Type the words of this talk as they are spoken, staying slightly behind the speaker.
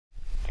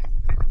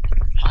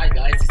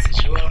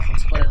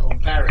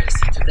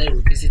Today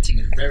we're visiting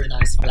a very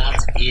nice flat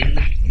in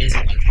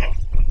Maisons.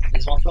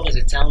 Maisons is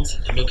a town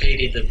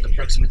located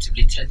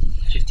approximately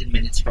 10-15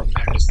 minutes from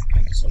Paris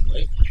on the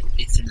subway.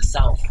 It's in the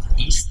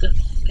southeast,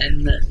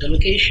 and the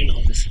location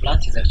of this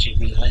flat is actually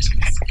really nice.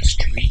 It's the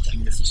street, I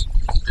mean there's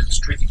a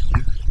street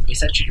view.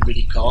 It's actually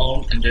really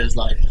calm, and there's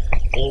like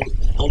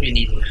all you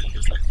need around.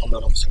 There's like a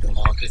lot of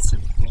supermarkets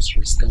and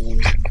grocery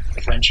stores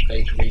and French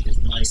bakery.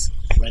 There's nice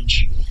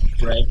French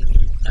bread,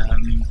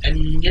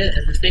 and yeah,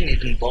 everything,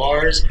 even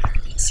bars.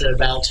 It's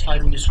about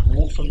 5 minutes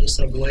walk from the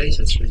subway,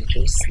 so it's really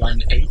close. It's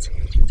line 8.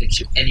 It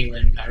takes you anywhere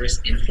in Paris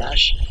in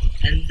flash,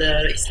 and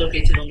it's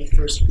located on the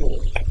first floor,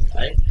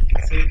 right?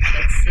 So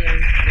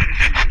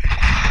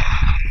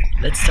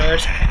let's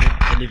start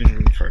with the living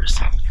room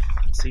first.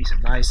 See, it's a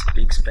nice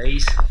big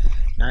space,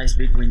 nice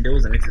big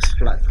windows that make this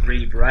flat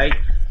really bright.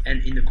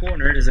 And in the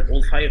corner, there's an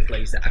old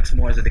fireplace that acts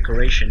more as a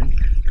decoration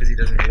because it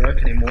doesn't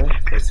work anymore.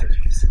 But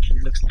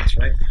it looks nice,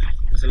 right?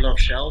 There's a lot of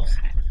shelves.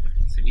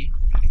 See,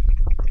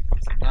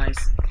 it's a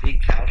nice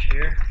big couch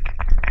here,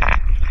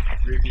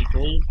 really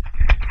cool.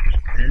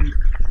 And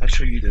I'll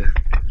show you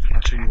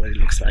what it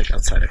looks like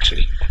outside.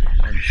 Actually,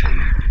 let me show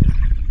you.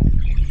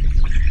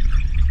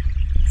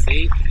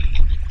 See,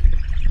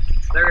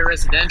 it's very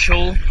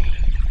residential.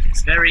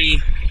 It's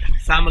very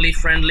family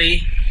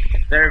friendly.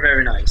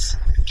 Very nice.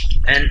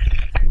 And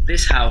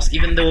this house,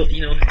 even though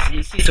you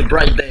see it's a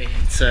bright day,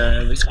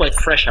 it's quite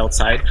fresh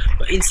outside,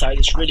 but inside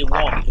it's really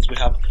warm because we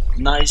have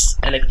nice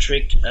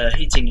electric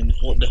heating in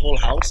the whole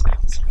house.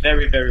 It's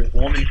very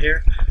warm in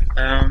here.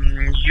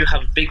 You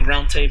have a big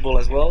round table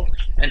as well,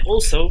 and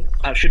also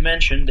I should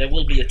mention there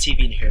will be a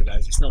TV in here,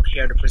 guys. It's not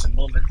here at the present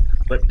moment,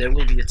 but there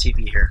will be a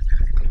TV here.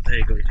 So there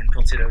you go, you can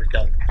consider it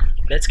done.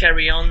 Let's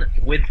carry on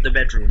with the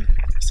bedroom.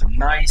 It's a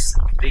nice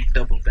big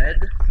double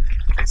bed.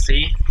 You can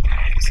see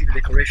the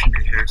decoration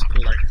in here. It's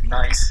like a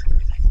nice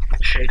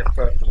shade of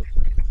purple.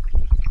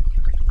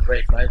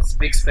 Great, right? It's a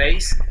big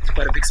space. It's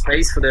quite a big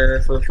space for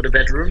the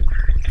bedroom.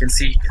 You can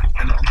see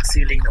on the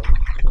ceiling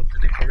the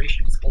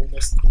decoration is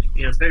almost,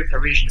 it's very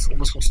Parisian. It's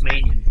almost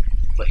Haussmannian,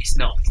 but it's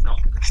not.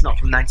 It's not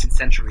from 19th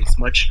century. It's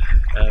much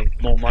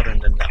more modern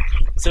than that.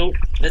 So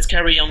let's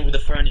carry on with the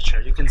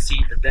furniture. You can see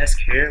the desk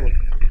here.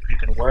 You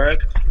can work.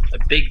 A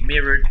big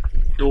mirrored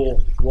door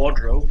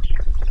wardrobe.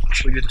 I'll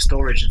show you the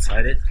storage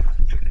inside it.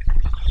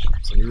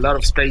 So a lot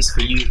of space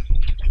for you.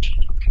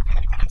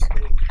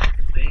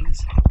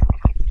 Things.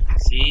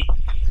 See,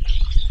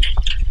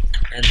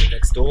 and the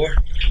next door.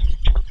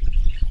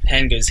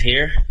 Hangers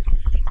here.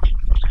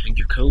 Hang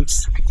your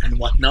coats and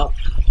whatnot.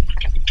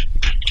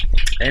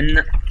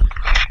 And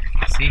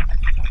see,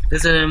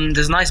 there's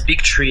a nice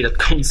big tree that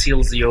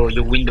conceals your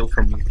window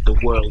from the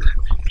world.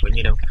 When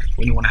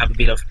you want to have a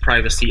bit of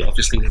privacy,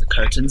 obviously there's the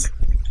curtains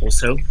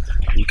also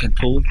you can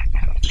pull,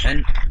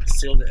 and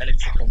still the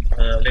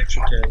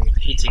electric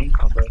heating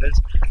converters.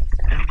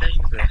 And there you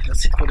go.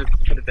 That's it for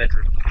the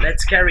bedroom.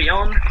 Let's carry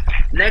on.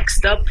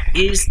 Next up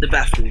is the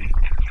bathroom.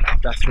 The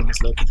bathroom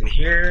is located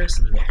here.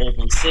 So there's an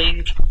oval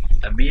sink,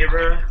 a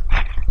mirror,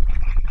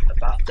 a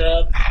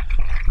bathtub,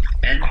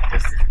 and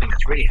there's this thing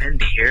that's really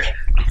handy here.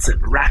 It's a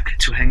rack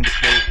to hang the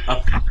clothes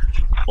up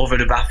over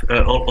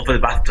the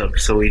bathtub.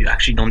 So you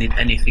actually don't need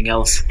anything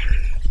else.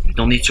 You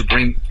don't need to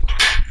bring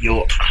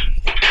your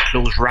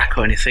clothes rack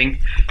or anything.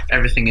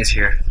 Everything is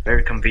here.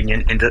 Very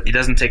convenient, and it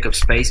doesn't take up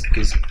space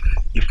because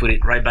you put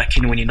it right back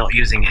in when you're not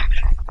using it.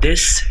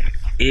 This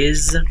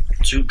is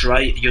to dry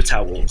your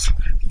towels.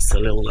 It's a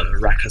little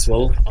rack as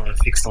well,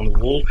 fixed on the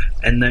wall,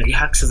 and it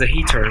acts as a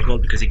heater as well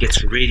because it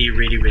gets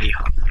really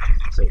hot.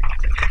 So,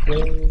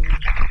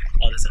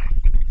 there's a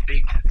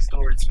big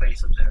storage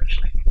space up there.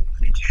 Actually,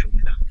 I need to show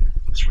you that.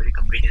 It's really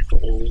convenient for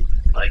all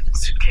like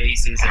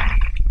suitcases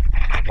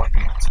and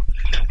whatnot.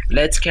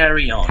 Let's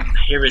carry on.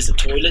 Here is the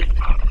toilet.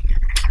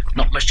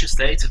 Not much to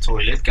say. It's a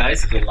toilet,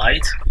 guys. There's a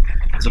light,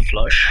 there's a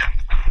flush,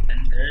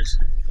 and there's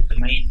the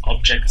main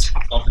object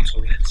of the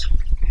toilet.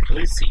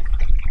 We'll see.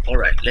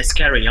 Alright, let's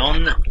carry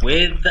on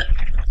with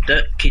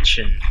the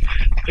kitchen.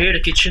 Here the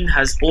kitchen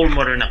has all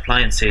modern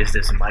appliances.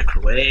 There's a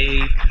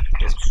microwave,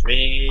 there's a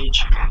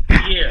fridge.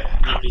 Here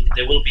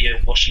there will be a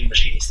washing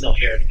machine. It's not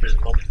here at the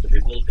present moment, but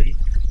it will be.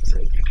 So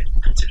you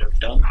can consider it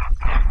done.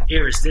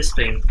 Here is this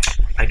thing.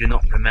 I do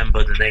not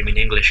remember the name in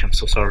English, I'm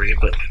so sorry,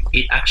 but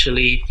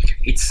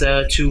it's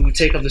to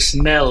take off the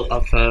smell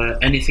of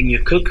anything you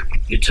cook.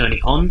 You turn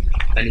it on,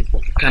 and it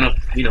kind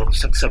of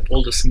sucks up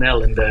all the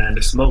smell and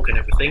the smoke and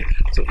everything.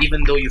 So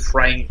even though you're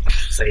frying,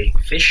 say,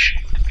 fish,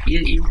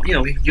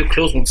 your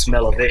clothes won't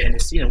smell of it, and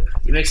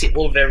it makes it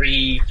all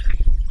very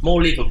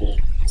more livable.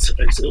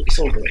 It's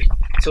all great.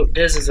 So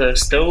there's a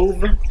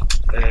stove,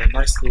 a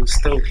nice little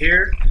stove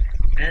here,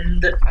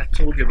 and I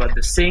told you about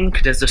the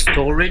sink. There's the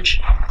storage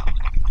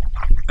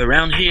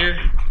around here,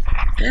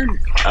 and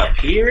up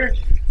here,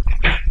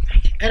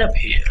 and up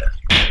here.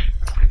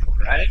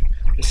 Right?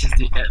 This is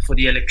for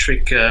the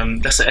electric.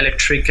 That's an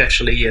electric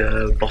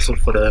bottle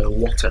for the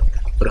water,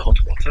 for the hot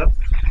water.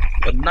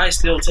 A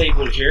nice little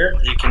table here.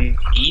 You can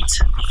eat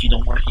if you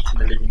don't want to eat in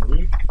the living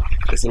room.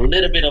 There's a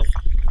little bit of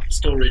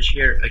storage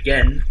here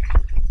again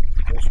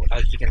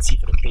as you can see,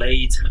 for the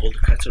plates and all the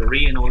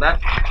cutlery and all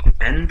that.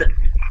 And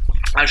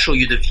I'll show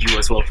you the view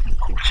as well from the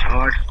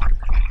courtyard.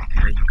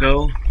 There you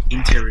go,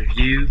 interior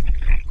view,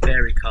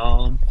 very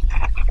calm.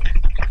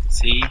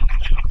 See,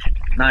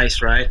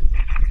 nice, right?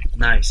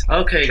 Nice.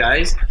 Okay,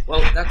 guys.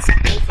 Well, that's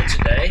all for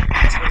today.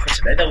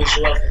 That was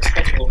Joel from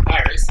Spotahome,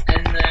 Paris,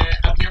 and